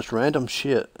doing the most random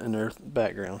shit in their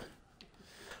background. Are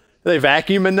they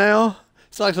vacuuming now?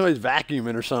 It's like somebody's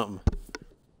vacuuming or something.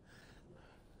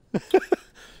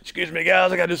 Excuse me,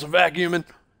 guys. I gotta do some vacuuming.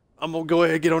 I'm gonna go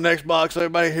ahead and get on Xbox so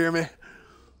everybody hear me.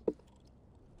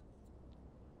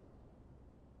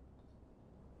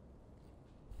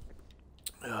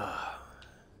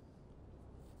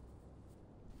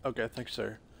 Okay, thanks,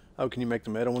 sir. Oh, can you make the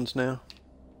metal ones now?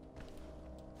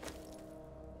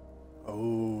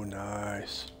 Oh,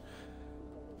 nice.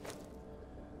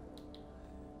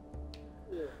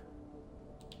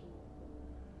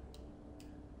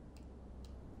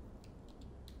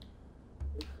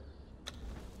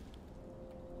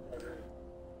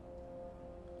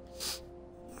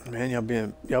 Man,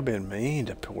 y'all being mean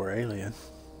to poor alien.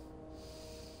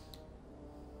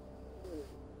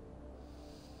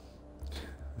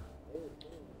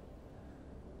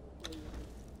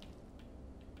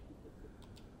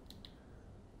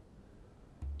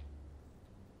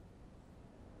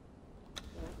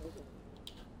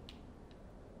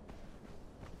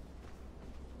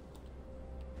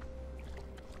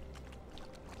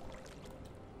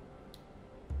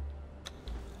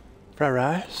 Fried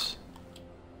rice?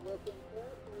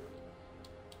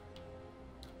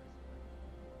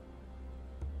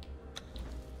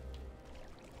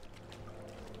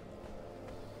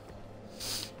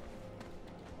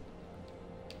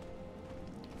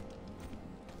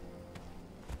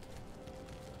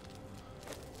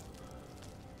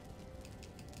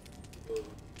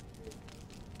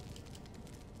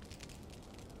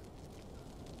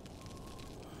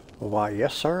 Why,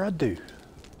 yes, sir, I do.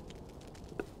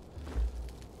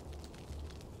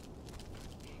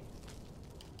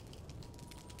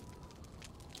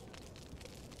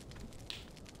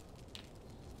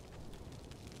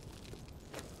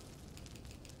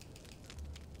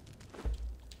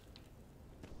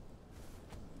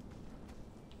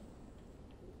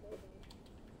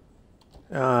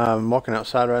 I'm walking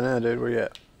outside right now, dude. Where you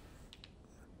at?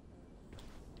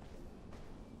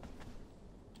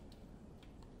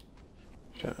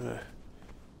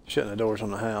 Shutting the doors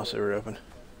on the house. They were open.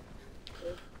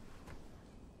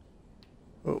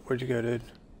 Oh, where'd you go, dude?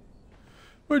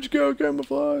 Where'd you go,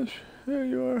 camouflage? There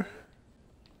you are.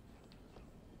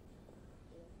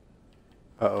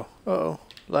 Uh-oh. Uh-oh.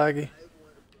 Laggy.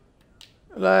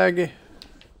 Laggy.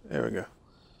 There we go.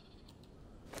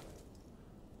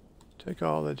 Take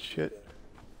all that shit.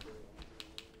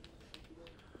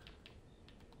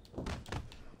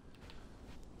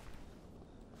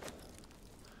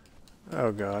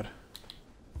 Oh, God.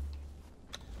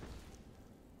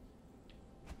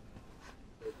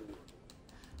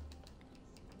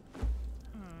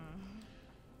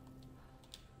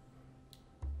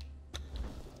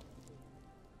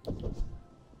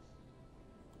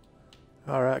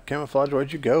 All right, camouflage,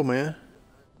 where'd you go, man?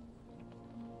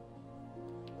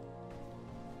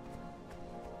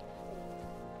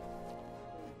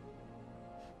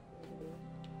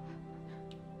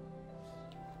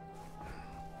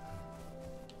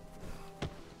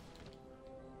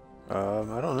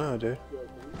 I don't know, dude.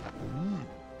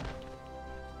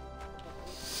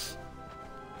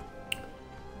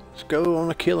 Let's go on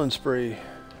a killing spree.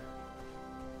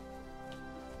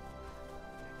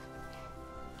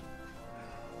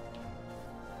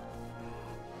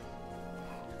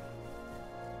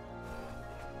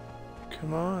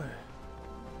 Come on.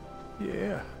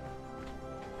 Yeah.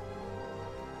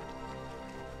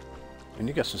 And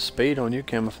you got some speed on you,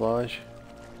 camouflage.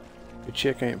 Your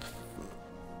chick ain't...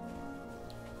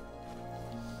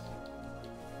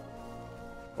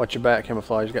 Watch your back,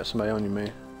 camouflage. You got somebody on you,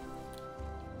 man.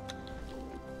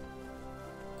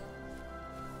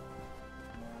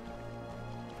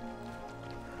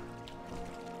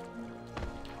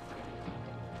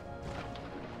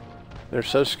 They're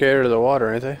so scared of the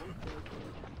water, ain't they?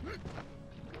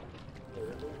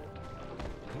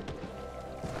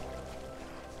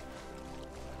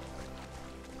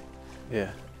 Yeah.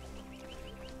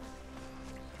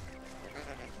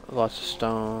 Lots of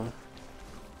stone.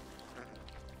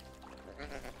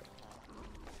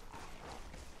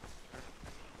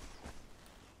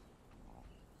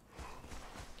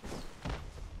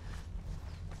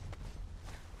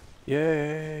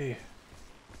 Yay!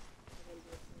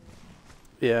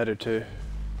 Yeah, I do too.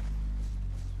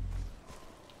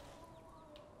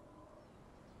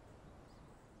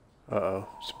 Uh-oh,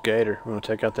 it's a gator. We want to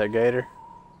take out that gator?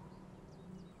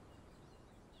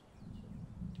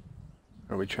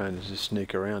 Or are we trying to just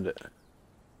sneak around it?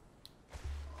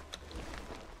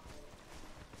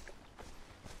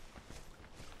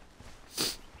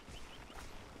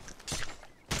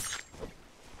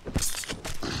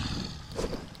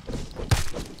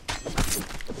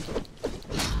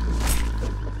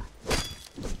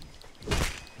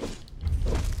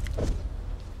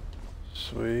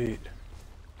 Sweet.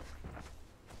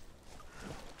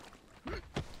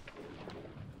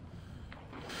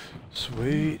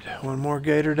 Sweet. One more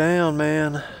gator down,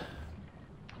 man.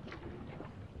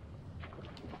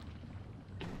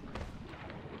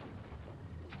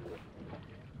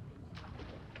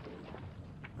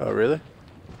 Oh, really?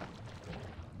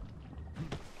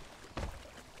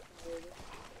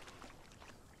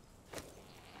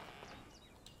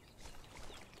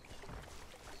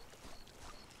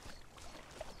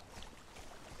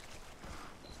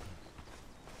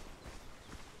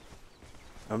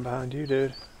 I'm behind you,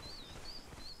 dude.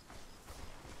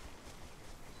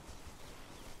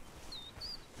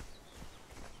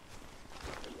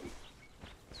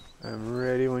 I'm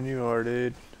ready when you are,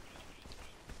 dude.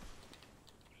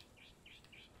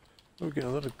 We're getting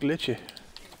a little glitchy.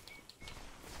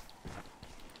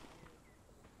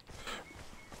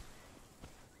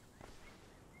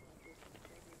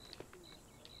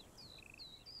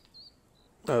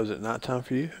 Oh, is it not time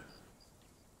for you?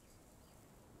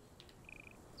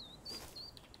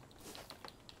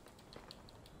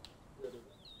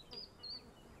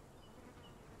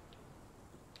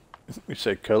 You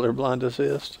say colorblind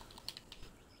assist?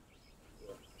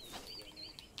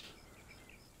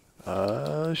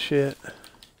 Oh shit.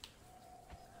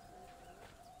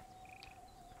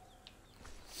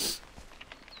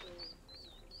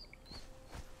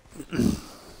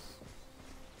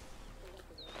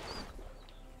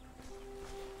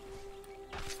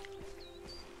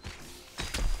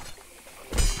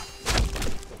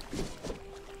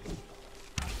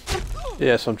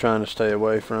 Yes, I'm trying to stay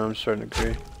away from a certain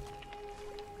degree.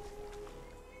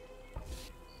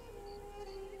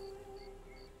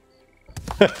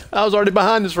 I was already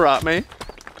behind this rock, man.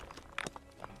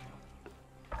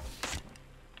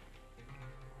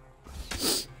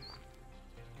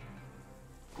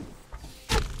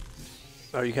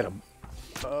 Oh, you got a...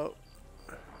 Oh.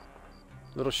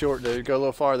 Little short, dude. Go a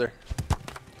little farther.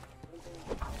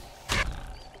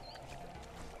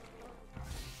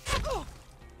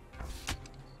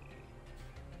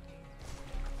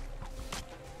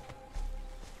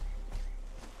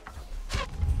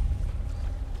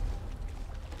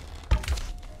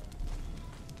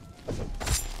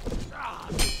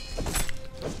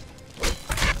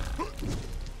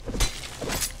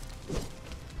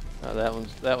 Oh,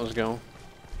 that one's gone.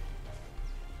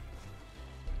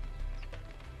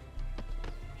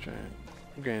 Trying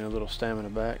to gain a little stamina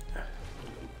back.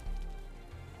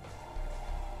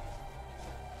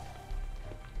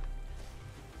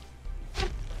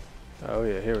 Oh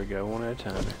yeah, here we go, one at a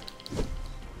time.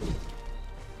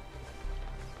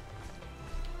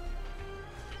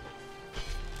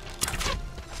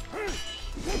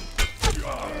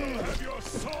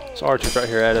 This archer's right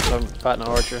here at us. I'm fighting an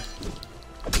archer.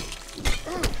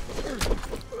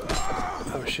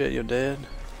 Oh shit, you're dead.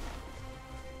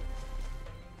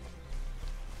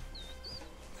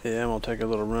 Yeah, I'm gonna take a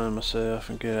little run myself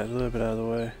and get a little bit out of the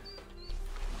way.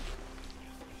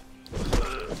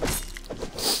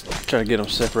 Try to get them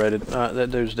separated. Alright,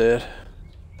 that dude's dead.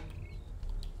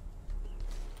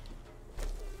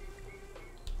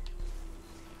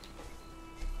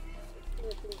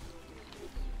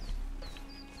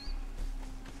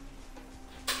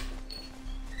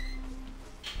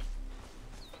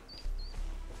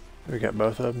 We got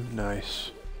both of them.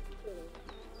 Nice.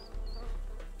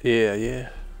 Yeah, yeah.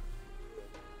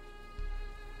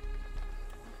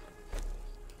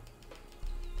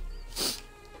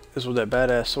 This was that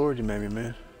badass sword you made me,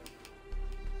 man.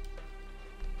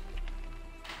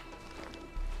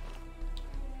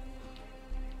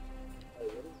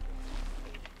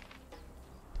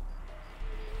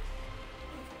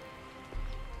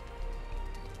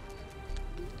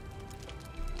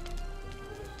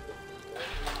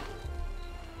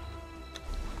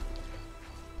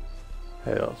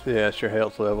 Health. Yeah, it's your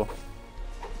health level.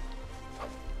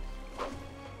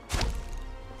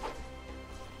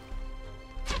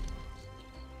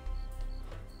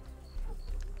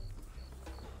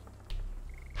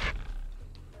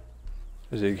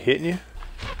 Is he hitting you?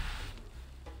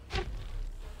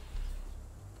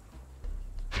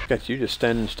 Got you just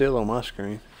standing still on my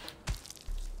screen.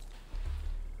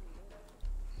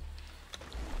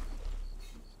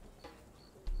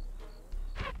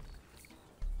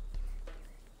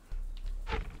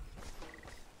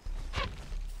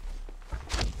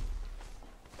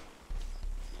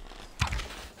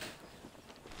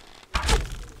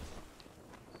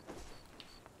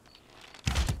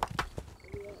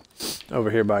 Over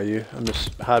here by you. I'm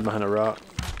just hiding behind a rock.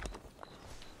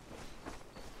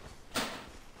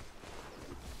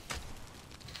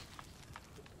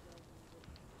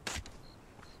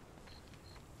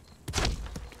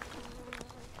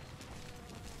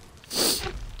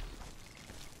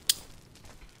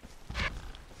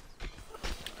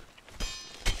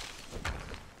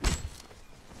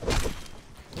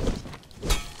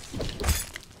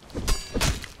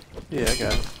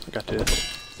 got him. I got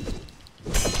this.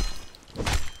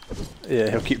 Yeah,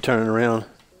 he'll keep turning around.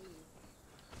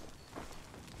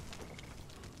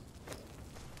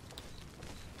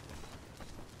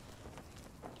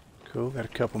 Cool, got a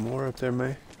couple more up there,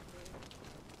 May.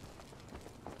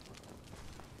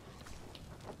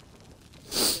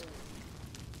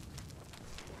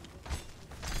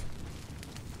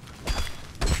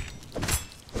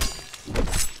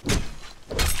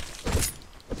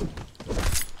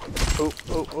 Oh,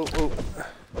 oh, oh, oh.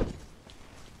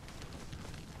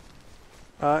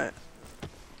 Alright.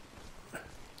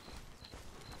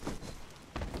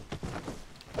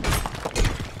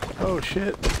 Oh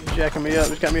shit, he's jacking me up,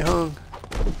 he's got me hung.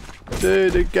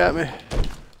 Dude, they got me.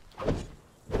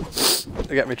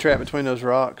 They got me trapped between those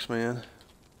rocks, man.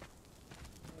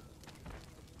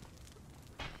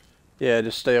 Yeah,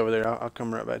 just stay over there, I'll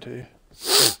come right back to you.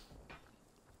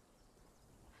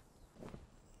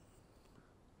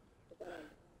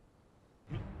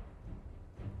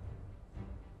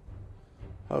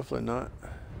 Hopefully not.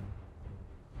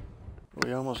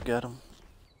 We almost got him.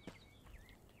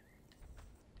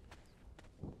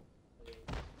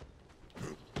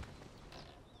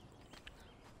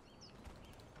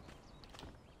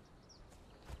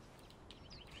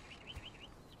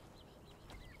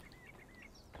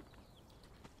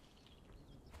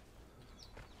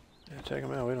 Yeah, take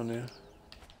him out, we don't need him.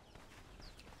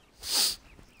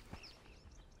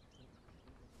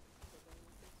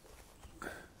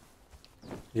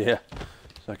 Yeah.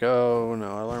 It's like, oh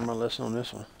no, I learned my lesson on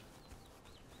this one.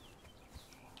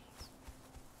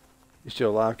 You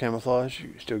still alive, camouflage?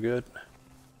 You still good?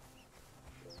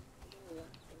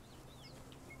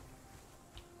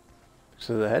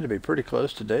 So they had to be pretty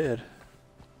close to dead.